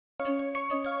Hello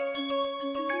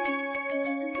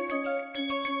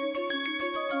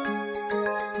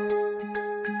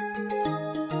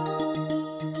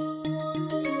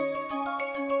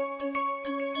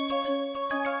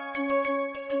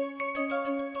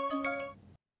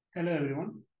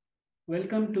everyone.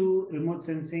 Welcome to Remote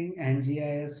Sensing and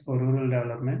GIS for Rural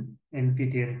Development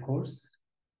NPTEL course.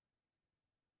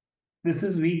 This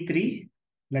is week 3,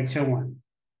 lecture 1.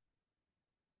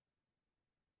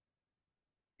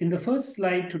 In the first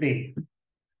slide today,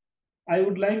 I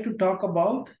would like to talk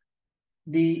about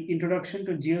the introduction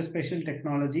to geospatial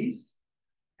technologies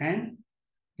and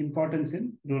importance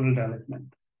in rural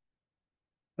development.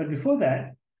 But before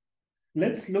that,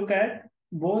 let's look at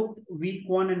both week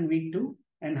 1 and week 2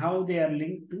 and how they are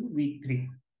linked to week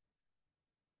 3.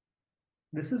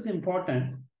 This is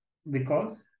important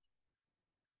because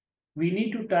we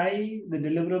need to tie the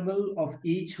deliverable of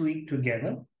each week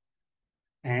together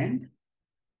and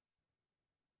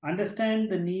understand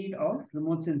the need of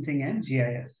remote sensing and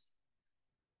GIS.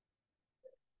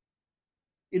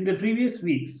 In the previous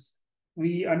weeks,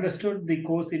 we understood the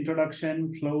course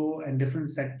introduction, flow, and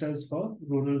different sectors for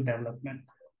rural development.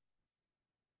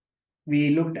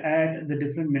 We looked at the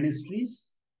different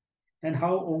ministries and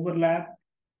how overlap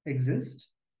exists.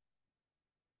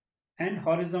 And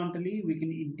horizontally, we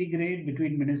can integrate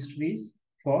between ministries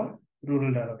for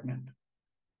rural development.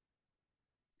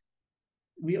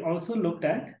 We also looked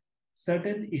at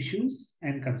certain issues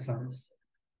and concerns.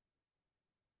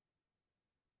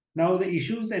 Now, the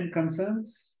issues and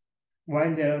concerns,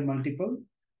 while there are multiple,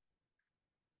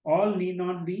 all need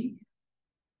not be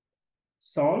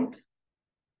solved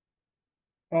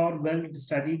or well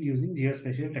studied using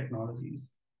geospatial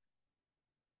technologies.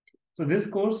 So this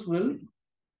course will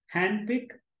handpick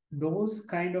those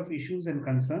kind of issues and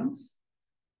concerns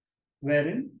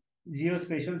wherein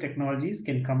geospatial technologies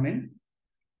can come in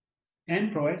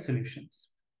and provide solutions.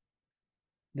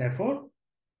 Therefore,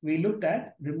 we looked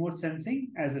at remote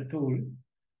sensing as a tool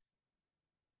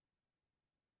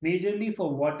majorly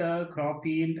for water, crop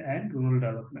yield, and rural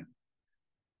development.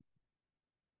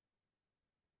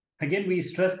 Again, we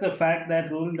stress the fact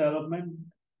that rural development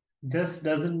just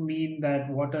doesn't mean that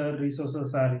water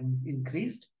resources are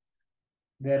increased.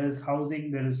 There is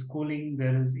housing, there is schooling,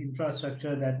 there is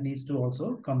infrastructure that needs to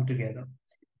also come together,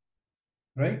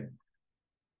 right?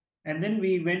 And then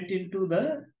we went into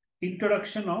the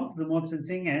introduction of remote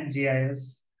sensing and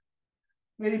GIS.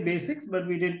 Very basics, but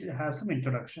we did have some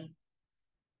introduction.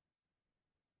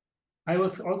 I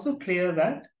was also clear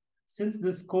that since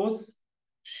this course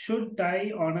should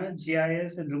tie on a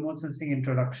GIS and remote sensing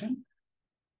introduction,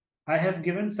 I have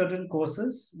given certain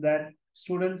courses that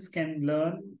students can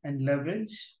learn and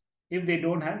leverage if they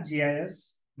don't have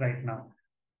GIS right now.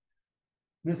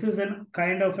 This is a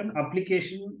kind of an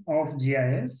application of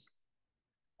GIS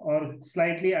or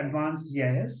slightly advanced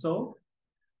GIS. So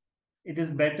it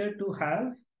is better to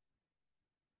have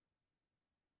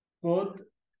both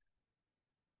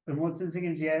remote sensing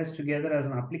and GIS together as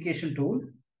an application tool,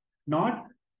 not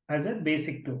as a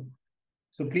basic tool.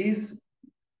 So please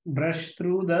brush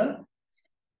through the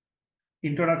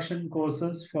introduction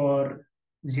courses for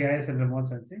GIS and remote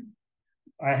sensing.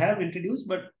 I have introduced,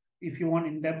 but if you want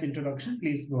in-depth introduction,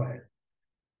 please go ahead.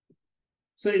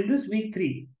 So in this week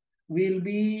 3, we'll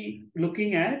be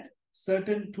looking at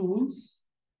certain tools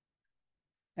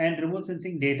and remote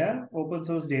sensing data, open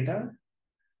source data,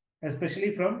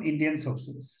 especially from Indian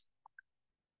sources.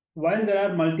 While there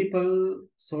are multiple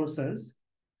sources,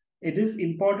 it is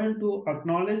important to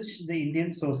acknowledge the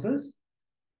Indian sources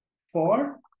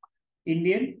for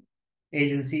Indian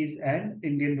agencies and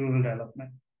Indian rural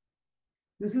development.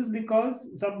 This is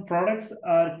because some products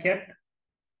are kept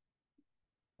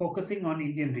focusing on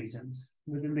Indian regions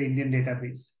within the Indian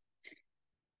database.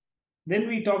 Then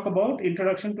we talk about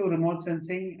introduction to remote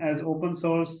sensing as open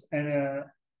source and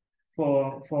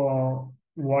for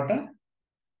water,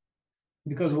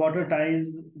 because water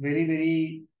ties very,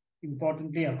 very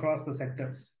importantly across the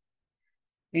sectors.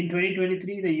 In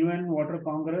 2023, the UN Water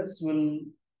Congress will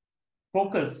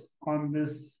focus on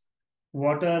this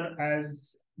water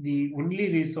as the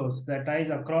only resource that ties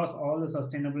across all the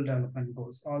sustainable development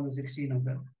goals, all the 16 of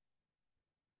them.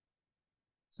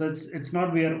 So it's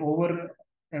not we are over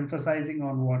emphasizing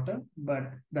on water, but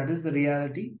that is the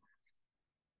reality.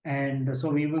 And so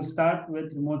we will start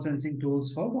with remote sensing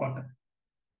tools for water.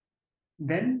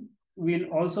 Then we'll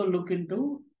also look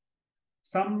into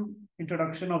some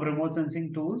introduction of remote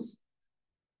sensing tools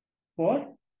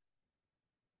for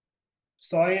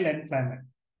soil and climate.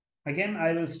 Again,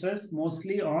 I will stress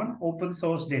mostly on open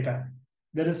source data.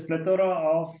 There is plethora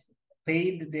of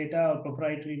paid data or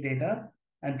proprietary data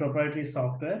and proprietary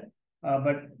software.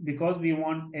 But because we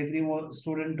want every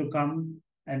student to come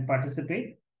and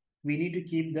participate, we need to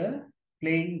keep the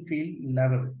playing field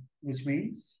level, which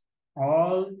means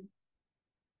all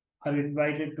are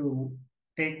invited to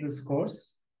take this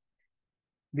course.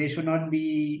 They should not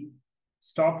be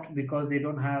stopped because they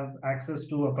don't have access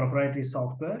to a proprietary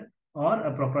software or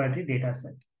a proprietary data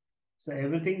set. So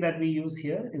everything that we use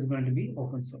here is going to be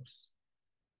open source.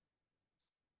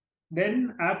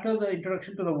 Then after the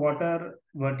introduction to the water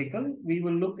vertical, we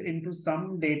will look into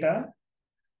some data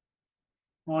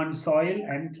on soil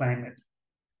and climate.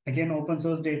 Again, open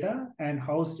source data and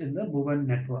housed in the Bhuvan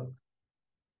network.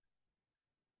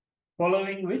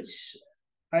 Following which,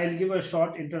 I'll give a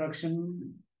short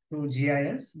introduction to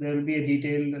GIS. There will be a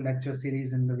detailed lecture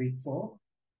series in the week 4.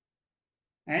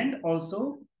 And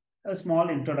also a small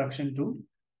introduction to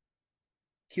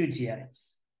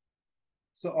QGIS.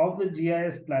 So of the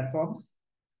GIS platforms,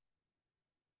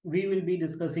 we will be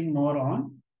discussing more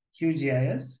on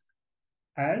QGIS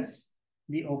as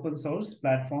the open source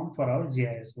platform for our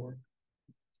GIS work.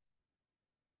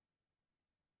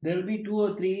 There will be 2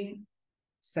 or 3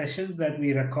 sessions that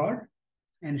we record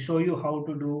and show you how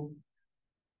to do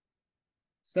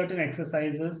certain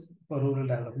exercises for rural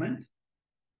development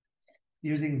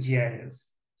using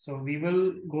GIS. So we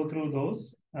will go through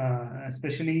those,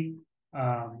 especially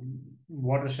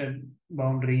watershed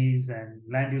boundaries and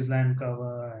land use land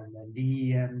cover and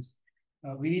DEMs.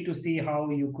 We need to see how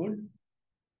you could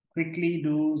quickly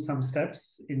do some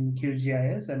steps in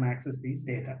QGIS and access these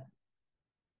data.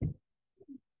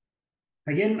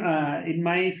 Again, in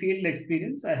my field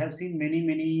experience, I have seen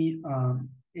many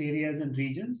areas and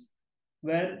regions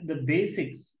where the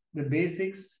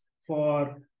basics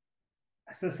for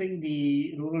assessing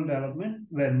the rural development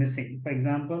were missing. For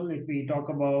example, if we talk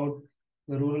about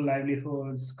the rural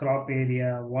livelihoods, crop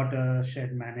area,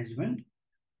 watershed management,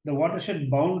 the watershed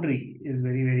boundary is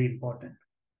very important.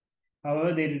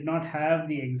 However, they did not have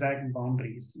the exact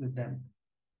boundaries with them,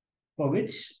 for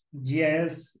which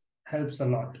GIS helps a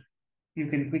lot. You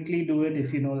can quickly do it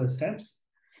if you know the steps.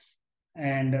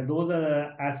 And those are the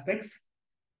aspects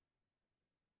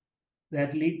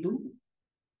that lead to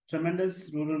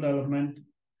tremendous rural development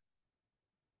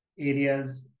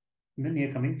areas in the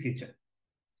near coming future.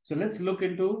 So let's look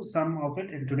into some of it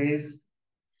in today's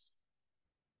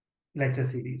lecture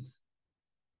series.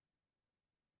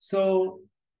 So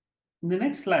in the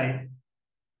next slide,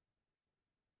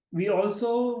 we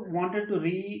also wanted to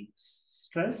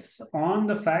re-stress on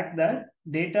the fact that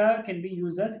data can be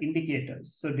used as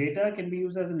indicators. So data can be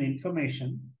used as an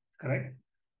information, correct,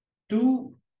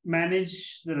 to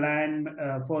manage the land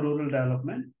for rural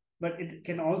development, but it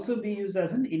can also be used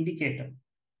as an indicator.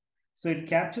 So it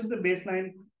captures the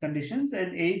baseline conditions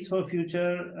and aids for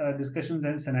future discussions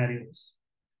and scenarios.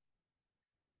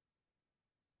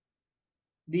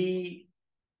 The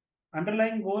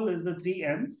underlying goal is the 3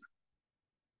 M's,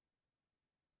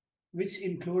 which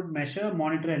include measure,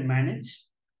 monitor, and manage.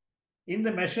 In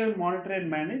the measure, monitor, and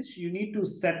manage, you need to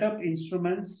set up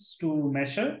instruments to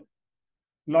measure.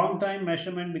 Long-time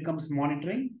measurement becomes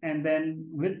monitoring, and then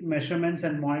with measurements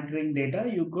and monitoring data,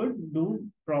 you could do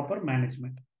proper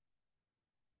management.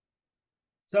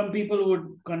 Some people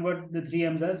would convert the 3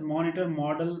 M's as monitor,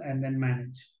 model, and then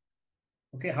manage.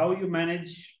 Okay, how you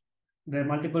manage? There are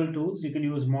multiple tools. You can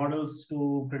use models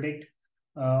to predict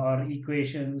or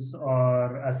equations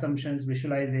or assumptions,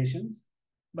 visualizations,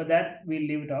 but that we'll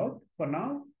leave it out for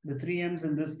now. The 3 M's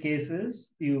in this case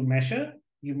is you measure,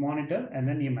 you monitor, and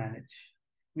then you manage.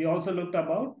 We also looked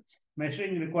about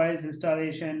measuring requires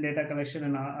installation, data collection,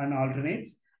 and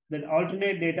alternates. The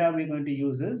alternate data we're going to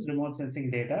use is remote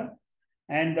sensing data.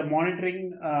 And the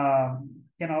monitoring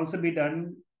can also be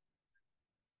done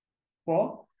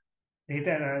for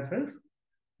data analysis,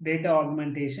 data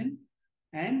augmentation,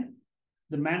 and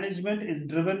the management is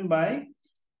driven by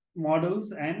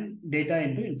models and data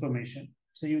into information.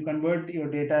 So you convert your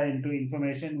data into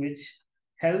information, which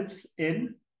helps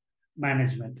in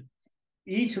management.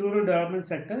 Each rural development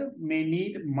sector may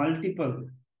need multiple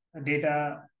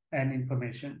data and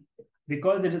information.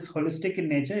 Because it is holistic in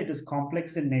nature, it is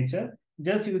complex in nature,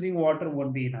 just using water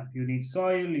won't be enough. You need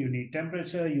soil, you need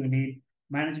temperature, you need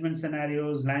management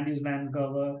scenarios, land use, land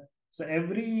cover. So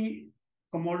every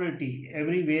commodity,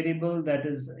 every variable that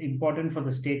is important for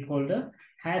the stakeholder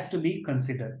has to be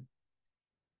considered.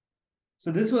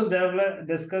 So this was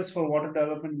discussed for water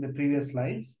development in the previous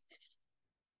slides.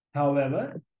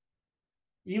 However,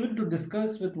 even to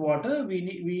discuss with water,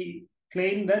 we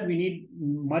claim that we need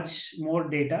much more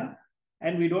data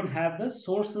and we don't have the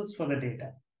sources for the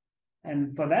data.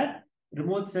 And for that,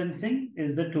 remote sensing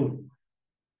is the tool.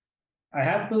 I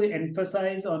have to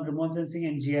emphasize on remote sensing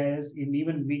and GIS in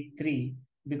even week 3,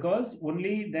 because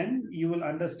only then you will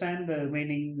understand the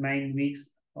remaining 9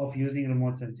 weeks of using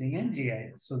remote sensing and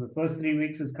GIS. So the first 3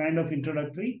 weeks is kind of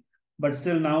introductory, but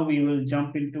still now we will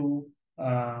jump into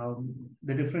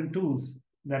the different tools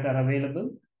that are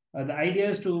available. The idea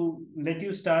is to let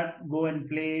you go and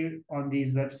play on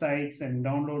these websites and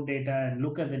download data and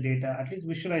look at the data, at least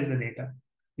visualize the data.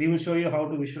 We will show you how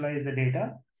to visualize the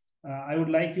data. I would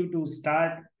like you to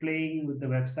start playing with the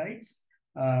websites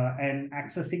and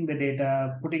accessing the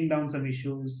data, putting down some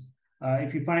issues.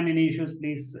 If you find any issues,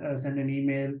 please send an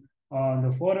email on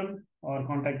the forum or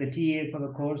contact the TA for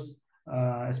the course,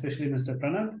 especially Mr.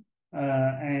 Pranath,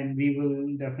 and we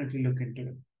will definitely look into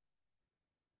it.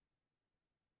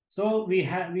 So we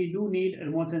do need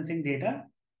remote sensing data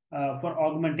for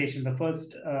augmentation. The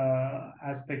first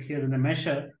aspect here in the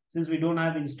measure, since we don't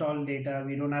have installed data,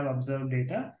 we don't have observed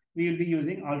data, we will be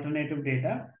using alternative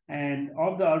data, and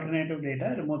of the alternative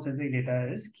data, remote sensing data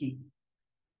is key.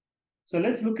 So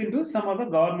let's look into some of the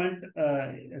government,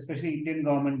 especially Indian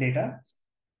government data.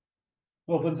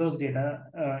 Open source data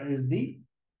is the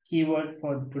keyword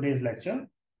for today's lecture.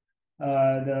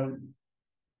 The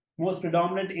most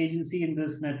predominant agency in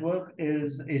this network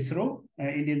is ISRO,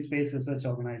 Indian Space Research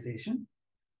Organization.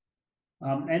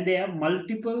 And they have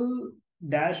multiple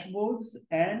dashboards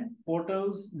and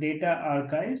portals, data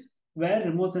archives where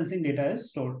remote sensing data is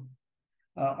stored.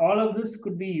 All of this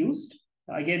could be used.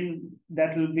 Again,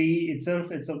 that will be itself,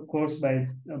 it's a course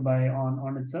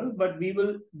on itself, but we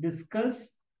will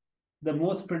discuss the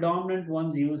most predominant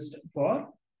ones used for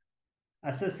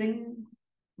assessing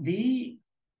the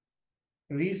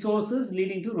resources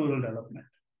leading to rural development.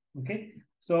 Okay,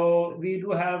 so we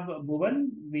do have Bhuvan.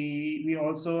 We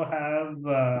also have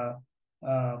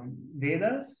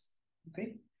Vedas.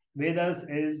 Okay, Vedas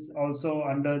is also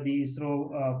under the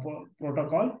ISRO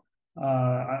protocol,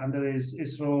 under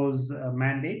ISRO's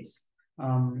mandates.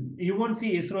 You won't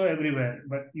see ISRO everywhere,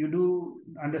 but you do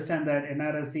understand that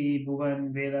NRSC,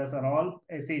 Bhuvan, Vedas are all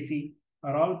SAC,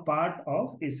 are all part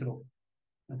of ISRO.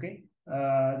 Okay,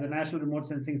 the National Remote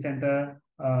Sensing Center,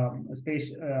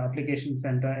 Space Application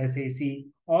Center, SAC,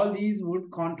 all these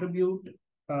would contribute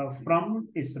from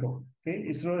ISRO. Okay,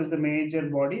 ISRO is the major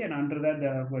body, and under that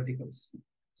there are verticals.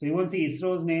 So you won't see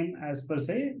ISRO's name as per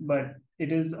se, but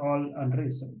it is all under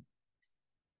ISRO.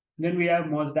 Then we have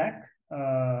MOSDAQ,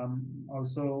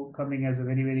 also coming as a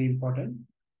very, very important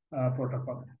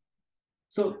protocol.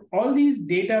 So all these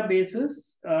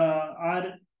databases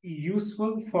are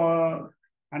useful for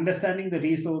understanding the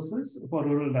resources for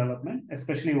rural development,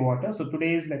 especially water. So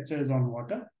today's lecture is on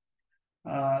water.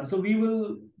 So we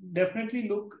will definitely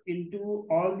look into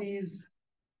all these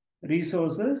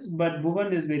resources, but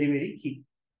Bhuvan is very, very key.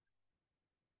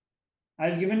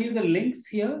 I've given you the links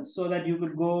here so that you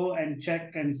could go and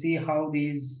check and see how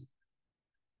these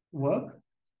work.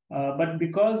 But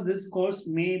because this course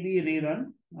may be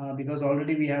rerun, because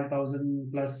already we have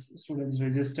 1,000+ students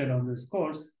registered on this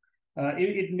course,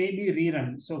 it may be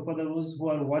rerun. So for those who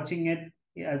are watching it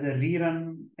as a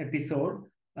rerun episode,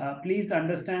 please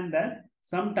understand that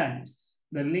sometimes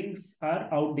the links are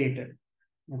outdated.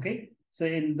 Okay, so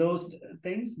in those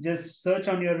things, just search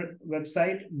on your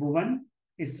website Bhuvan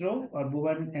ISRO or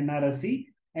Bhuvan NRSC,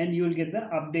 and you will get the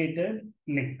updated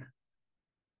link.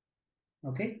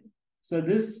 Okay, so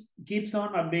this keeps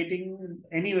on updating,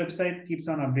 any website keeps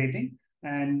on updating,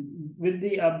 and with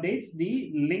the updates,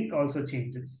 the link also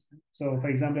changes. So for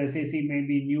example, SAC may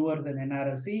be newer than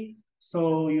NRSC,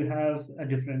 so you have a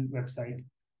different website.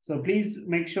 So please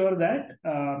make sure that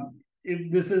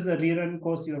if this is a rerun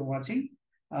course you're watching,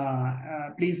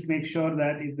 please make sure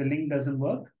that if the link doesn't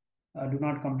work, do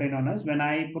not complain on us. When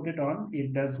I put it on,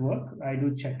 it does work. I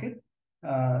do check it.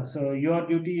 So your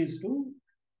duty is to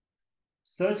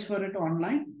search for it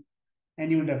online, and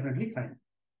you will definitely find it.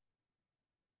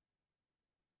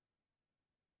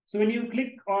 So when you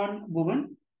click on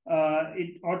Bhuvan,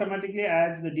 it automatically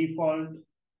adds the default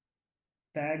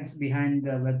tags behind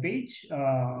the web page,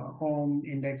 home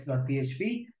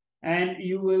index.php, and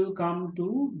you will come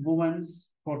to Bhuvan's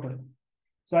portal.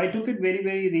 So I took it very,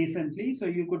 very recently. So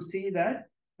you could see that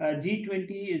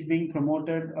G20 is being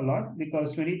promoted a lot,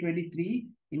 because 2023,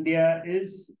 India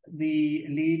is the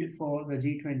lead for the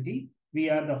G20. We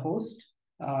are the host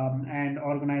and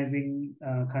organizing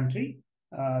country.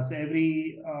 So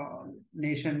every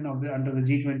nation under the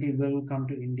G20 will come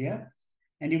to India.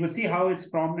 And you will see how it's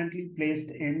prominently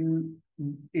placed in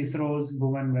ISRO's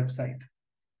Bhuvan website.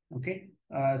 Okay,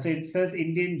 so it says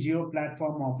Indian Geo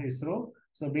Platform of ISRO.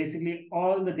 So basically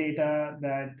all the data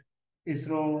that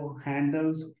ISRO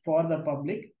handles for the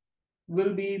public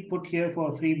will be put here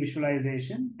for free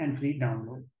visualization and free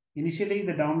download. Initially,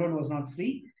 the download was not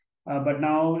free, but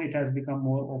now it has become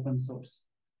more open source.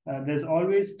 There's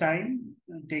always time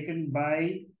taken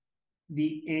by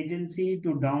the agency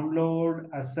to download,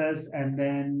 assess, and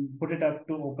then put it up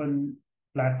to open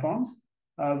platforms.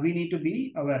 We need to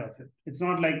be aware of it. It's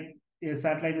not like a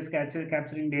satellite is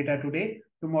capturing data today,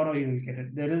 tomorrow you will get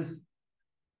it. There is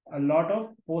a lot of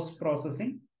post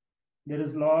processing. There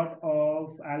is a lot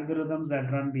of algorithms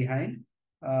that run behind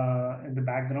in the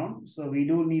background. So we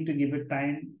do need to give it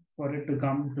time for it to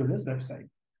come to this website.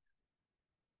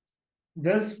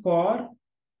 Just for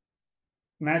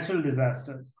natural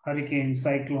disasters, hurricanes,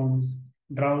 cyclones,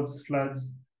 droughts,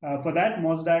 floods. For that,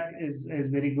 Mosdak is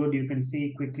very good. You can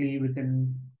see quickly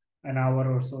within an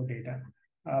hour or so data.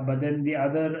 But then the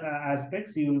other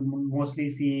aspects you will mostly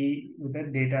see with a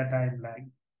data time lag.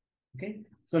 Okay,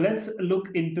 so let's look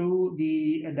into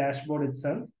the dashboard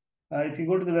itself. If you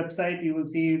go to the website, you will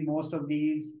see most of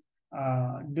these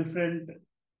different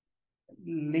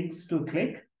links to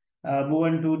click.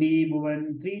 Bhuvan 2D,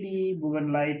 Bhuvan 3D,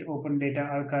 Bhuvan Light, Open Data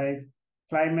Archive,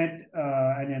 Climate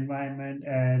and Environment,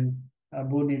 and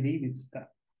Bhunidhi Vidsta.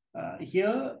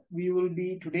 Here we will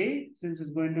be today, since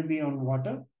it's going to be on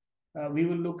water, we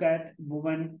will look at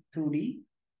Bhuvan 2D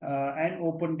and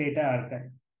Open Data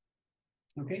Archive.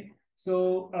 Okay,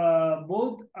 so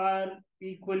both are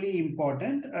equally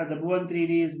important. The Bhuvan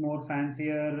 3D is more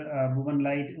fancier. Bhuvan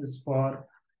Light is for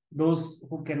those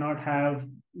who cannot have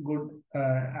good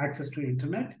access to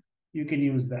internet. You can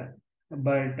use that.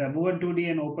 But Bhuvan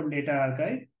 2D and Open Data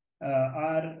Archive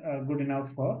are good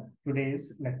enough for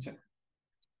today's lecture.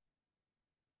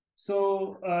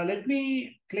 So let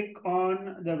me click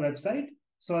on the website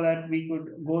so that we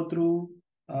could go through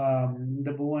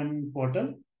the Bhuvan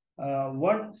portal.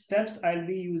 What steps I'll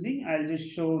be using, I'll just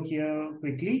show here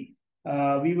quickly.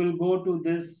 We will go to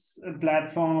this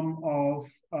platform of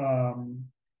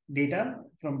data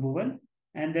from Bhuvan,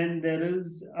 and then there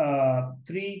is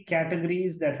 3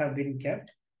 categories that have been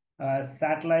kept.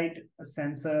 Satellite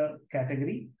sensor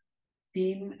category,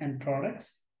 team and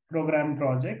products, program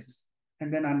projects,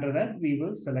 and then under that we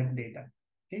will select data.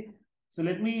 Okay, so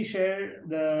let me share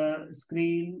the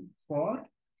screen for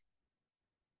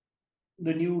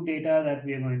the new data that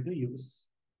we are going to use.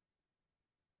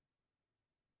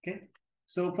 Okay,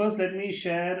 so first let me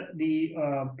share the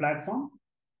platform.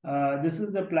 This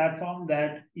is the platform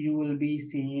that you will be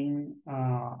seeing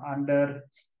under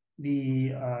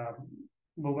the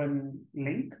Bhuvan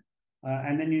link.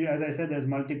 And then you, as I said, there's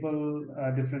multiple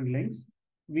different links.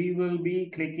 We will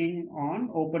be clicking on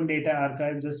Open Data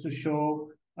Archive just to show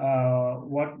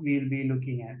what we'll be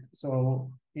looking at.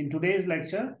 So in today's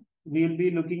lecture, we'll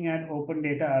be looking at Open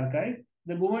Data Archive.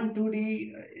 The Bhuvan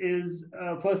 2D is,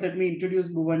 first let me introduce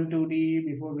Bhuvan 2D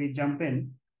before we jump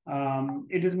in.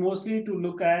 It is mostly to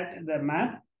look at the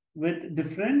map with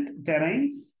different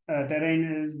terrains.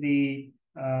 Terrain is the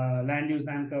land use,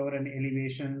 land cover, and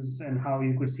elevations, and how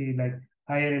you could see like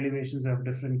higher elevations of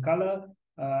different color,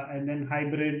 and then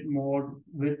hybrid mode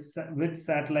with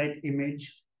satellite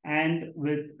image and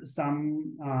with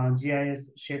some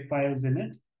GIS shapefiles in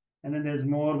it. And then there's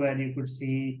more where you could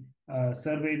see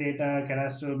survey data,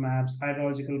 cadastral maps,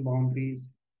 hydrological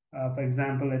boundaries. For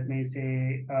example, let me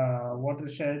say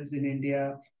watersheds in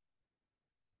India.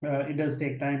 It does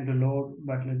take time to load,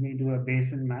 but let me do a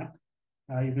basin map.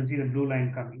 You can see the blue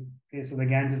line coming. Okay, so the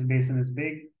Ganges Basin is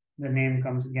big. The name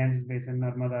comes Ganges Basin,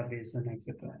 Narmada Basin,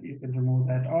 etc. You can remove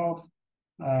that off,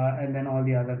 and then all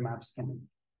the other maps come in.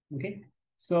 Okay,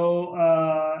 so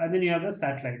and then you have the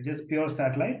satellite, just pure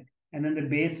satellite, and then the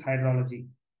base hydrology.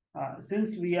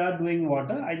 Since we are doing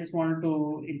water, I just wanted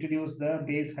to introduce the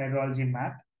base hydrology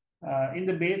map. In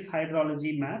the base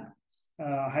hydrology map,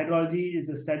 hydrology is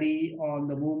a study on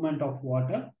the movement of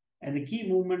water, and the key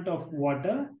movement of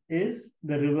water is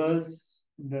the rivers,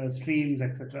 the streams,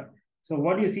 etc. So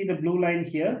what you see, the blue line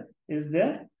here is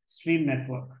the stream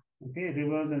network. Okay,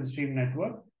 rivers and stream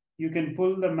network. You can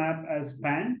pull the map as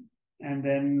pan, and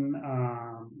then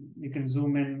you can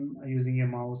zoom in using your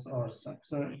mouse or stuff.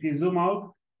 So if you zoom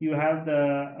out, you have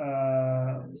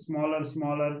the smaller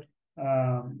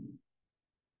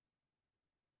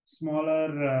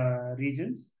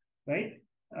regions, right?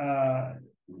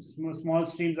 Small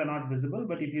streams are not visible,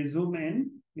 but if you zoom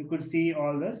in, you could see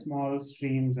all the small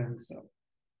streams and stuff.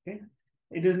 Okay,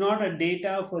 it is not a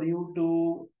data for you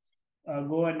to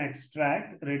go and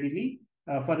extract readily.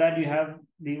 For that, you have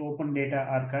the Open Data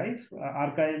Archive.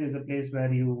 Archive is a place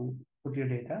where you put your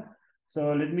data.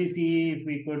 So let me see if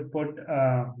we could put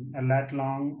a lat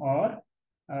long or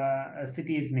a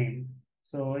city's name.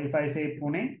 So if I say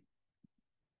Pune,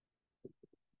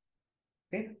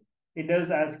 Okay, it does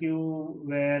ask you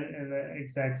where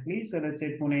exactly. So let's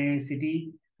say Pune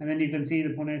city, and then you can see the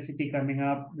Pune city coming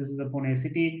up. This is the Pune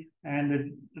city and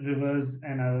the rivers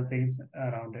and other things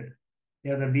around it.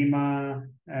 You have the Bhima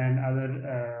and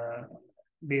other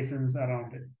basins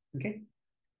around it. Okay,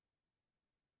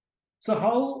 so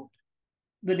how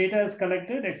the data is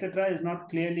collected, etc., is not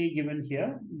clearly given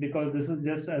here because this is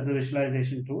just as a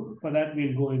visualization tool. For that,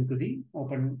 we'll go into the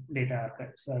Open Data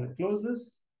Archive. So I'll close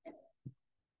this.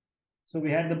 So we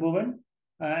had the Bhuvan,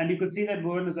 and you could see that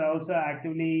Bhuvan is also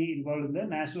actively involved in the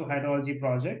National Hydrology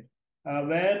Project,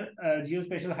 where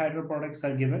geospatial hydro products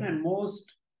are given, and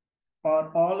most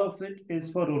or all of it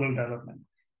is for rural development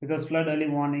because flood early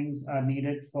warnings are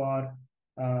needed for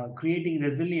creating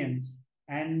resilience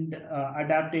and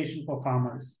adaptation for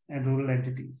farmers and rural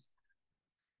entities.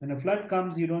 When a flood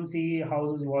comes, you don't see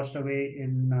houses washed away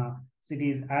in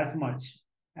cities as much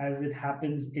as it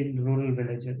happens in rural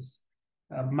villages.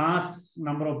 A mass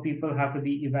number of people have to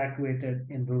be evacuated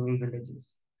in rural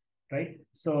villages, right?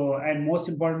 So, and most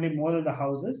importantly, more than the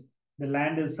houses, the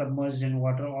land is submerged in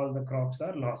water, all the crops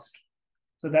are lost.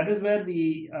 So that is where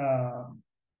the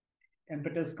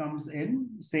impetus comes in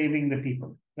saving the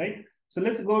people, right? So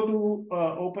let's go to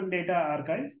Open Data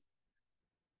Archive.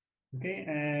 Okay,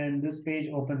 and this page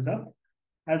opens up.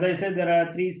 As I said, there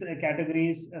are three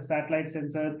categories: satellite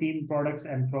sensor, theme products,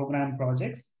 and program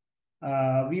projects.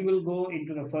 We will go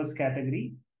into the first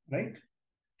category, right?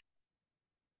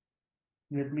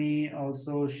 Let me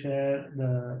also share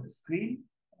the screen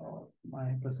of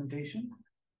my presentation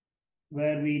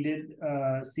where we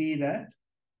did see that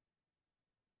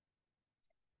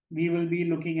we will be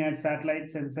looking at satellite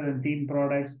sensor and theme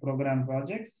products, program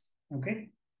projects. Okay.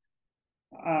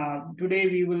 Today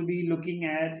we will be looking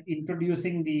at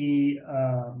introducing the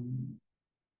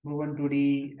Bhuvan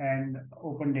 2D and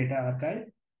Open Data Archive.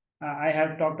 I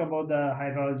have talked about the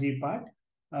hydrology part.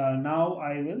 Now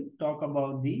I will talk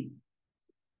about the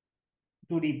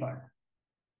 2D part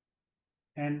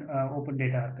and Open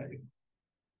Data Archive.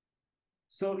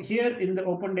 So here in the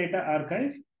Open Data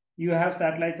Archive, you have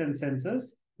satellites and sensors.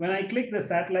 When I click the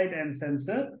satellite and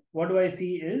sensor, what do I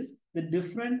see is the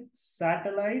different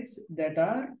satellites that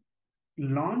are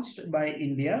launched by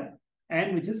India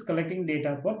and which is collecting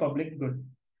data for public good.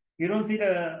 You don't see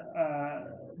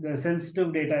the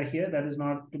sensitive data here that is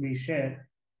not to be shared,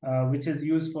 which is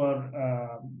used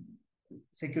for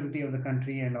security of the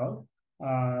country and all.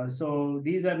 So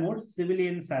these are more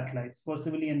civilian satellites for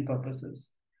civilian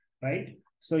purposes, right?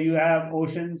 So you have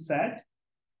Ocean Sat,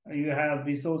 you have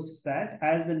Resource Sat.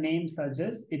 As the name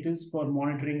suggests, it is for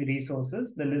monitoring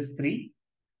resources, the LIS 3,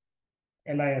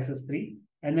 LISS 3.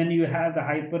 And then you have the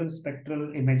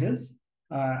hyperspectral images.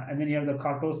 And then you have the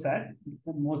Cartosat,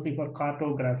 mostly for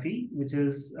cartography, which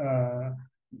is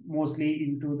mostly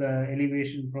into the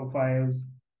elevation profiles,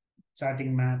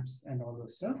 charting maps, and all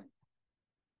those stuff.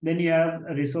 Then you have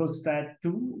Resource Sat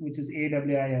 2, which is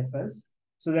AWIFS.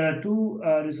 So there are two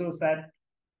Resource Sat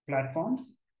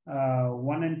platforms,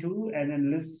 1 and 2, and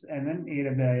then LIS, and then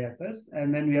AWIFS.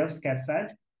 And then we have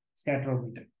SCATSat,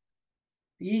 scatterometer.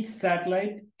 Each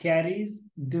satellite carries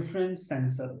different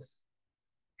sensors.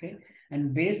 Okay,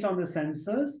 and based on the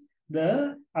sensors,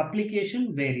 the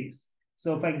application varies.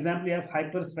 So, for example, you have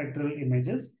hyperspectral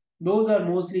images. Those are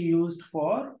mostly used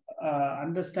for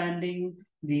understanding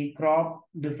the crop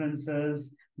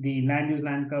differences, the land use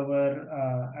land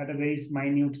cover at a very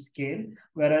minute scale,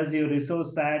 whereas your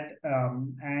resource sat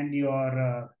and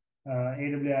your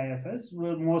AWIFS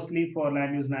were mostly for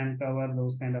land use land cover,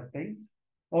 those kind of things.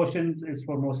 Oceans is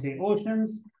for mostly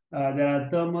oceans. There are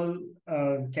thermal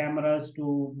cameras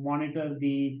to monitor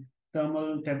the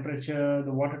thermal temperature,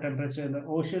 the water temperature in the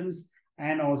oceans,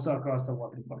 and also across the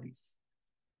water bodies.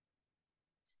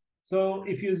 So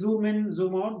if you zoom in,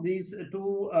 zoom out, these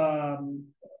two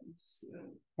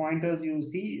pointers you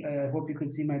see, I hope you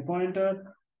can see my pointer.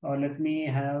 Let me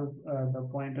have the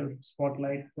pointer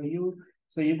spotlight for you.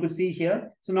 So you could see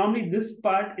here. So normally this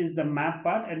part is the map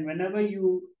part, and whenever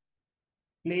you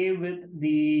play with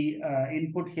the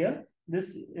input here,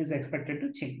 this is expected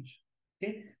to change.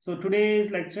 Okay, so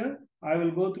today's lecture, I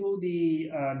will go through the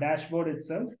dashboard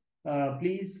itself.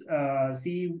 Please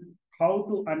see how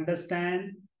to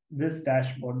understand this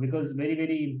dashboard because very,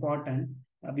 very important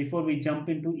before we jump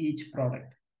into each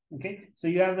product. Okay, so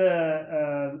you have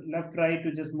the left, right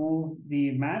to just move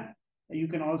the map. You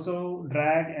can also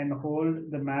drag and hold,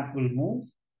 the map will move.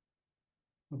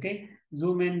 Okay,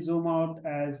 zoom in, zoom out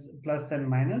as plus and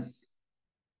minus.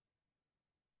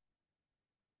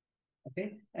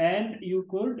 Okay, and you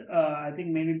could, I think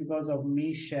maybe because of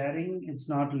me sharing, it's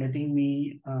not letting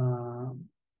me,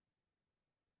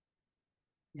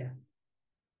 yeah.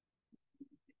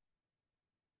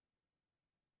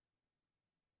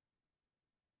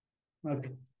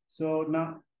 Okay. So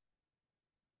now,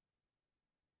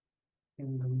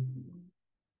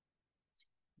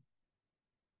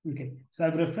 okay, so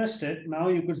I've refreshed it. Now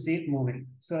you could see it moving.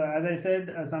 So as I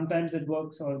said, sometimes it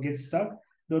works or gets stuck.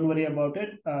 Don't worry about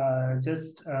it.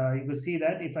 Just you could see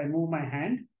that if I move my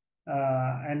hand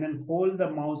and then hold the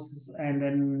mouse and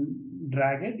then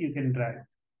drag it, you can drag.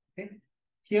 Okay.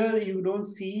 Here you don't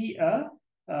see a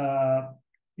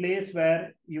place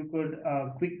where you could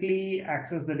quickly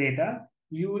access the data.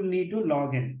 You will need to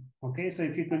log in. Okay. So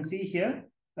if you can see here,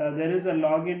 there is a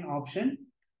login option.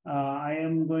 I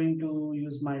am going to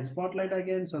use my spotlight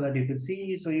again so that you could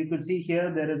see. So you could see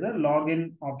here there is a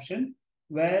login option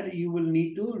where you will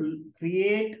need to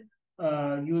create a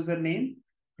username,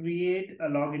 create a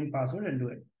login password, and do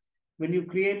it. When you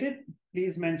create it,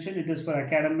 please mention it is for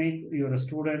academic, you're a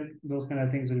student, those kind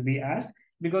of things will be asked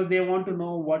because they want to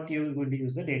know what you're going to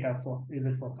use the data for. Is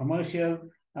it for commercial?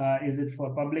 Is it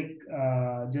for public,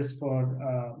 just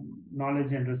for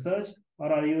knowledge and research?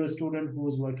 Or are you a student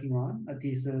who's working on a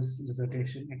thesis,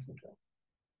 dissertation, etc.?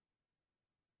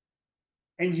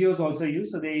 NGOs also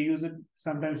use, so they use it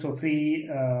sometimes for free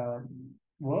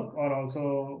work, or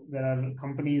also there are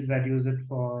companies that use it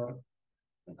for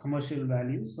commercial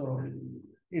value. So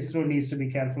ISRO needs to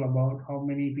be careful about how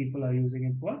many people are using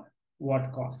it for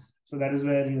what costs. So that is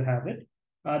where you have it.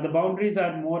 The boundaries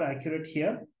are more accurate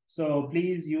here. So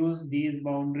please use these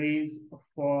boundaries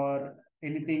for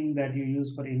anything that you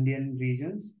use for Indian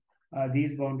regions.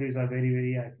 These boundaries are very,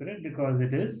 very accurate because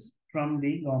it is from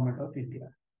the government of India.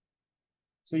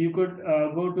 So you could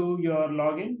go to your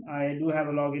login. I do have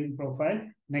a login profile.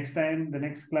 Next time, the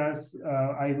next class,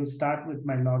 I will start with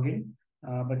my login.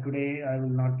 But today I will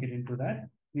not get into that.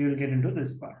 We will get into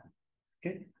this part.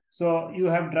 Okay. So you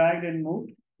have dragged and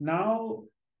moved. Now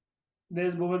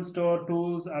there's Google Store,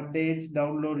 tools, updates,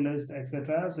 download list,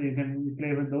 etc. So you can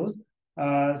play with those.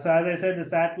 So as I said, the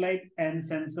satellite and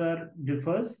sensor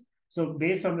differs. So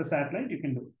based on the satellite, you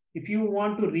can do. If you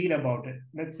want to read about it,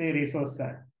 let's say resource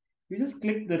sat, you just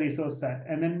click the resource sat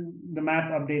and then the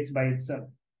map updates by itself.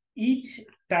 Each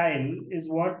tile is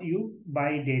what you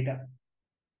buy data.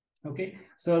 Okay,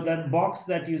 so that box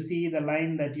that you see, the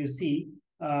line that you see,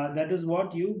 that is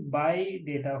what you buy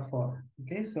data for.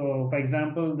 Okay, so for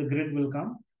example, the grid will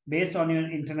come based on your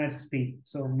internet speed.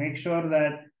 So make sure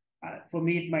that for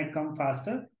me it might come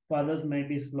faster, for others may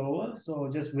be slower. So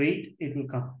just wait, it will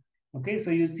come. Okay,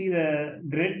 so you see the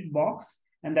grid box,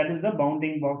 and that is the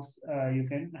bounding box you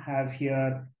can have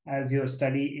here as your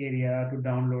study area to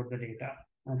download the data.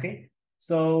 Okay,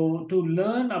 so to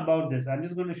learn about this, I'm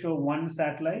just going to show one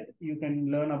satellite. You can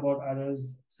learn about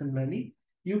others similarly.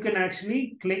 You can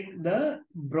actually click the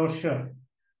brochure.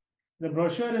 The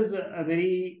brochure is a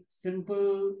very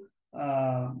simple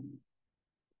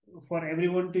for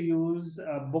everyone to use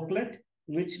booklet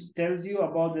which tells you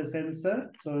about the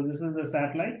sensor. So this is the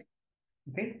satellite,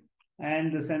 okay,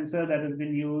 and the sensor that has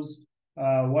been used.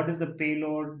 What is the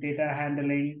payload, data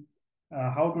handling,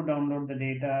 how to download the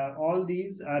data. All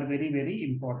these are very, very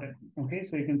important. Okay,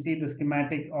 so you can see the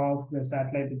schematic of the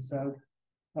satellite itself.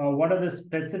 What are the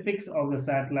specifics of the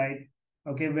satellite?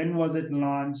 Okay, when was it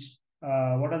launched?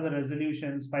 What are the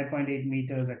resolutions, 5.8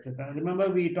 meters, etc. Remember,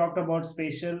 we talked about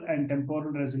spatial and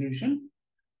temporal resolution.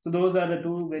 So those are the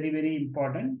two very, very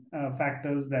important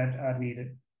factors that are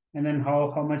needed. And then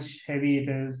how much heavy it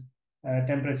is,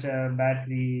 temperature,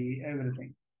 battery,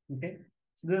 everything. Okay.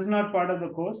 So this is not part of the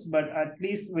course, but at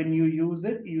least when you use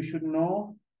it, you should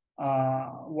know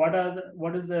what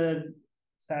is the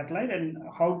satellite and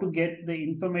how to get the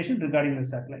information regarding the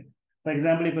satellite. For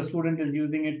example, if a student is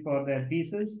using it for their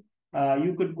thesis,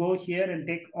 you could go here and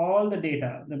take all the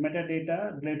data, the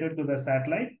metadata related to the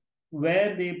satellite,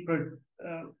 where they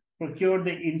procured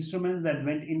the instruments that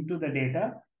went into the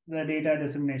data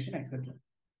dissemination, etc.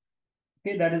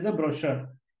 Okay, that is a brochure.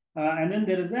 And then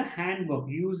there is a handbook,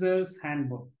 user's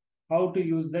handbook, how to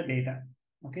use the data.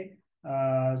 Okay,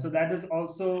 so that is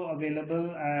also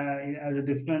available as a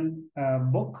different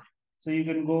book. So you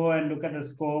can go and look at the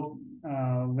scope,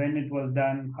 when it was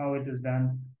done, how it is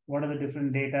done, what are the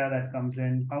different data that comes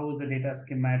in, how is the data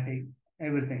schematic,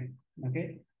 everything.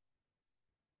 Okay,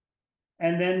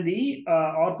 and then the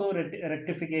auto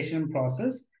rectification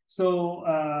process. So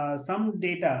some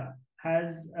data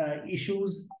has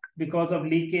issues because of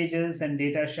leakages and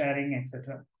data sharing,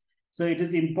 etc. So it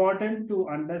is important to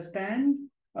understand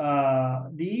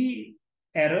the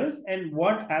errors and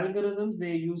what algorithms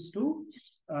they use to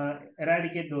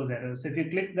eradicate those errors. So if you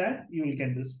click that, you will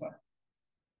get this part.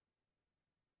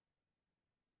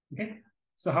 Okay.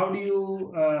 So how do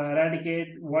you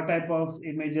eradicate, what type of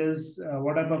images,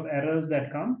 what type of errors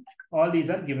that come? All these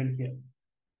are given here.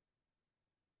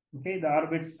 Okay, the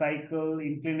orbit cycle,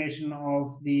 inclination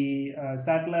of the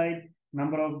satellite,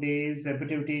 number of days,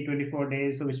 repetitivity 24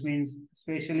 days. So which means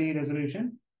spatially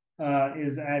resolution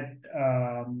is at,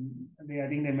 I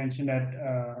think they mentioned at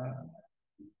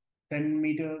 10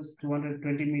 meters,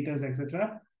 220 meters,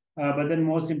 etc. But then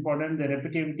most important, the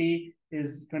repetitivity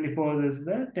is 24, this is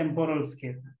the temporal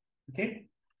scale. Okay.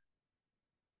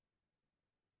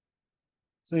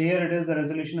 So here it is, the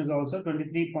resolution is also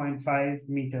 23.5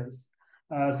 meters.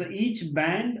 So each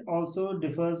band also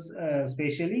differs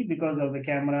spatially because of the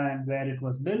camera and where it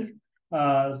was built.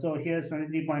 So here's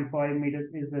 23.5 meters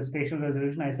is the spatial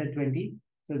resolution. I said 20,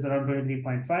 so it's around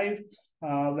 23.5.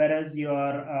 Whereas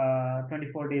your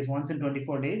 24 days, once in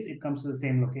 24 days, it comes to the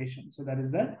same location. So that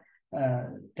is the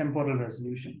temporal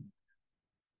resolution.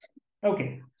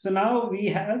 Okay, so now we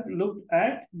have looked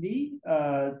at the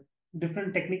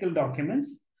different technical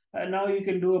documents. Now you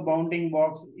can do a bounding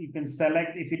box. You can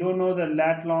select, if you don't know the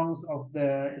lat longs of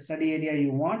the study area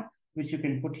you want, which you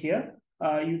can put here.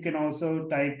 You can also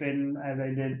type in, as I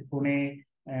did, Pune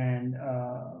and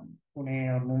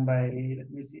Pune or Mumbai. Let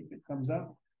me see if it comes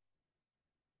up.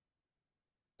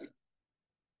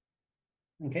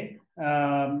 Okay,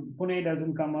 Pune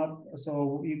doesn't come up,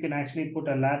 so you can actually put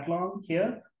a lat long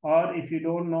here, or if you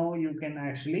don't know, you can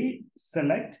actually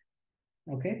select.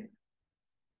 Okay,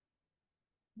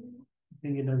 I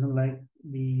think it doesn't like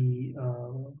the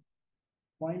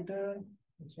pointer,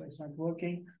 that's why it's not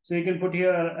working. So you can put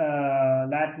here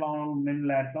lat long, min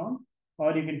lat long,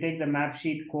 or you can take the map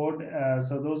sheet code.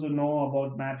 So those who know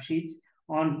about map sheets,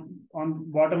 on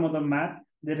bottom of the map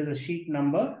there is a sheet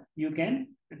number. You can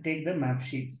take the map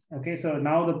sheets. Okay, so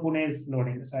now the Pune is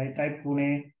loading. So I type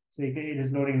Pune, so it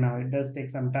is loading now. It does take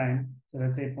some time. So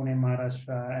let's say Pune,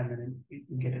 Maharashtra, and then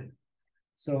you get it.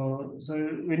 So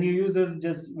when you use this,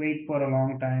 just wait for a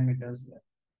long time. It does well.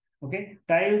 Okay,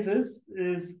 tiles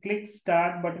is click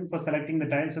start button for selecting the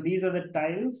tiles. So these are the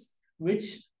tiles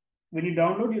which, when you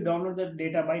download the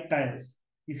data by tiles.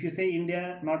 If you say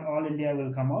India, not all India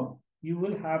will come out. You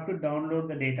will have to download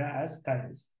the data as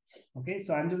tiles. Okay,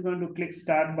 so I'm just going to click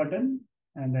start button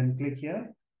and then click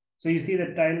here. So you see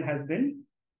the tile has been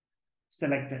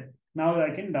selected. Now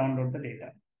I can download the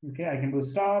data. Okay, I can do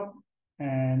stop,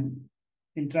 and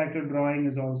interactive drawing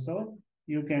is also,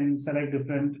 you can select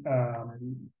different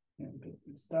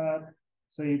start.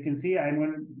 So you can see I'm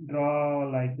going to draw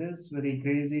like this very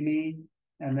crazily,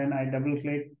 and then I double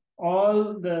click.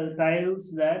 All the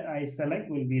tiles that I select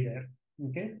will be there.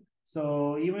 Okay,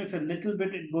 so even if a little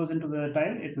bit it goes into the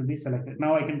tile, it will be selected.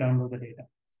 Now I can download the data.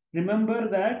 Remember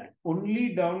that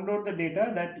only download the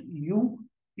data that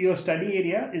your study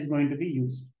area is going to be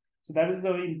used. So that is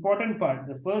the important part.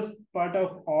 The first part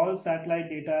of all satellite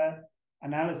data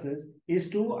analysis is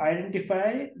to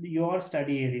identify your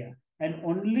study area and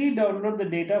only download the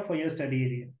data for your study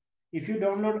area. If you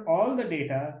download all the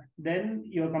data, then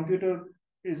your computer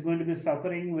is going to be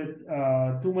suffering with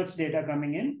too much data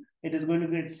coming in. It is going to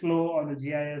get slow on the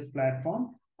GIS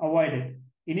platform. Avoid it.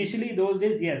 Initially, those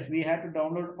days, yes, we had to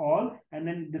download all and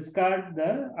then discard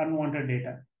the unwanted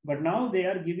data. But now they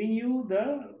are giving you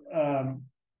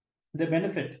the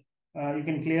benefit. You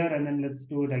can clear and then let's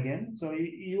do it again. So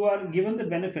you are given the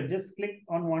benefit. Just click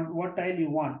on what tile you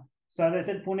want. So as I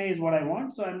said, Pune is what I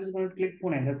want. So I'm just going to click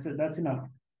Pune. That's it. That's enough.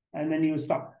 And then you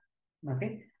stop.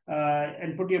 Okay.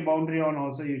 And put your boundary on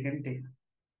also, you can take.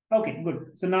 Okay,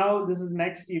 good. So now this is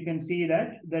next. You can see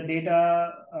that the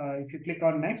data, if you click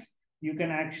on next, you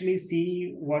can actually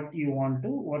see what you want to,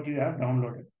 what you have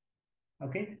downloaded.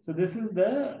 Okay, so this is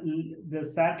the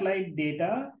satellite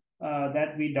data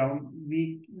that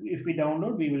if we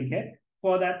download, we will get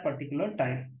for that particular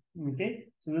time. Okay,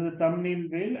 so there's a thumbnail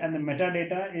field, and the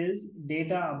metadata is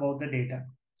data about the data.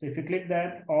 So if you click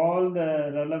that, all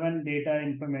the relevant data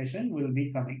information will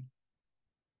be coming.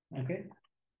 Okay,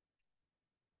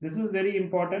 this is very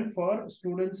important for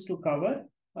students to cover,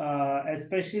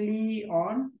 especially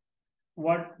on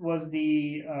what was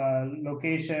the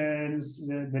locations,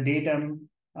 the datum,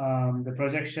 the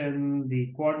projection,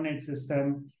 the coordinate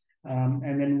system,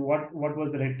 and then what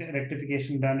was the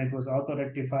rectification done? It was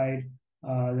auto-rectified,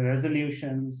 the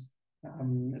resolutions,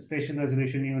 spatial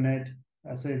resolution unit.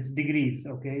 So it's degrees,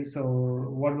 okay? So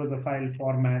what was the file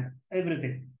format,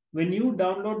 everything. When you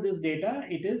download this data,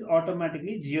 it is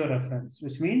automatically georeferenced,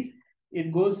 which means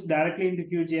it goes directly into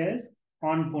QGIS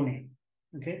on Pune,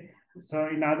 okay? So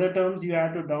in other terms, you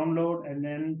have to download and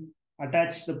then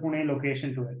attach the Pune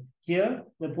location to it. Here,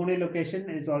 the Pune location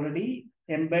is already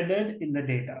embedded in the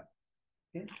data.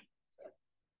 Okay.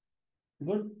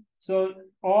 Good. So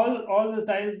all the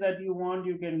tiles that you want,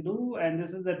 you can do. And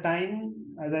this is the time,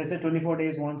 as I said, 24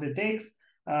 days once it takes.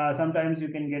 Sometimes you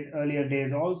can get earlier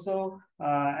days also,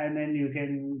 and then you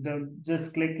can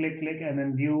just click, and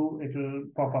then view, it will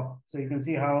pop up. So you can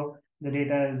see how the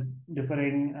data is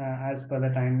differing as per the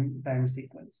time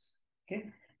sequence. Okay,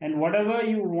 and whatever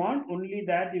you want, only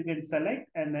that you can select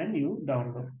and then you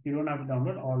download. You don't have to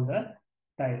download all the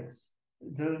tiles.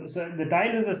 So the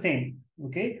tile is the same,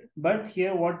 okay, but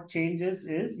here what changes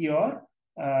is your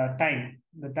time.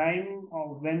 The time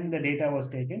of when the data was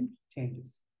taken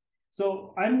changes.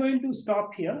 So I'm going to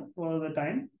stop here for the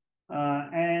time,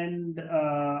 and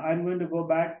I'm going to go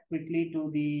back quickly to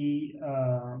the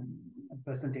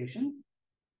presentation.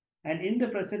 And in the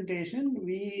presentation,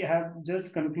 we have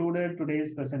just concluded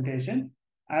today's presentation.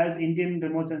 As Indian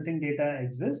remote sensing data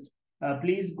exists,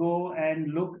 please go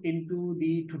and look into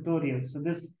the tutorials. So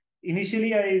this,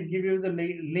 initially I give you the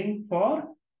link for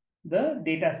the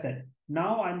data set.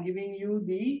 Now I'm giving you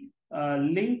the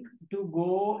link to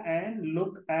go and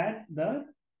look at the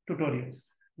tutorials.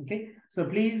 Okay, so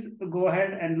please go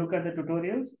ahead and look at the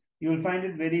tutorials. You will find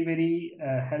it very, very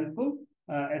helpful.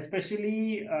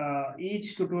 Especially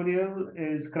each tutorial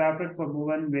is crafted for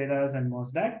Bhuvan, Vedas, and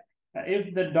Mosdak.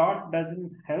 If the dot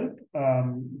doesn't help,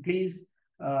 please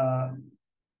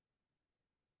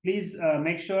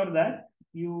make sure that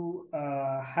you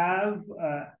have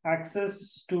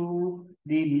access to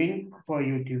the link for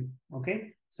YouTube.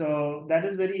 Okay, so that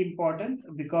is very important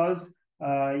because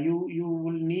you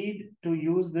will need to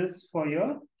use this for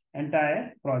your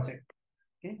entire project.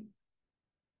 Okay.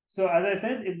 So as I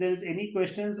said, if there's any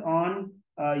questions on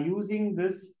using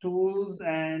these tools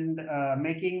and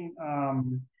making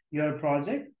your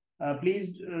project,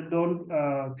 please don't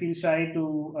feel shy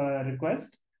to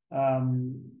request.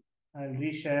 I'll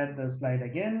reshare the slide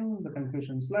again, the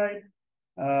conclusion slide.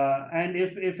 And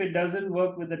if it doesn't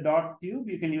work with the dot tube,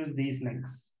 you can use these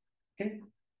links. Okay.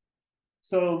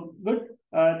 So good.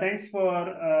 Thanks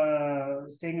for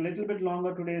staying a little bit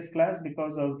longer today's class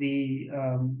because of the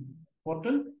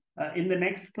portal. In the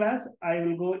next class, I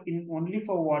will go in only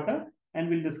for water and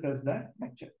we'll discuss that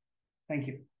lecture. Thank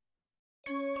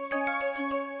you.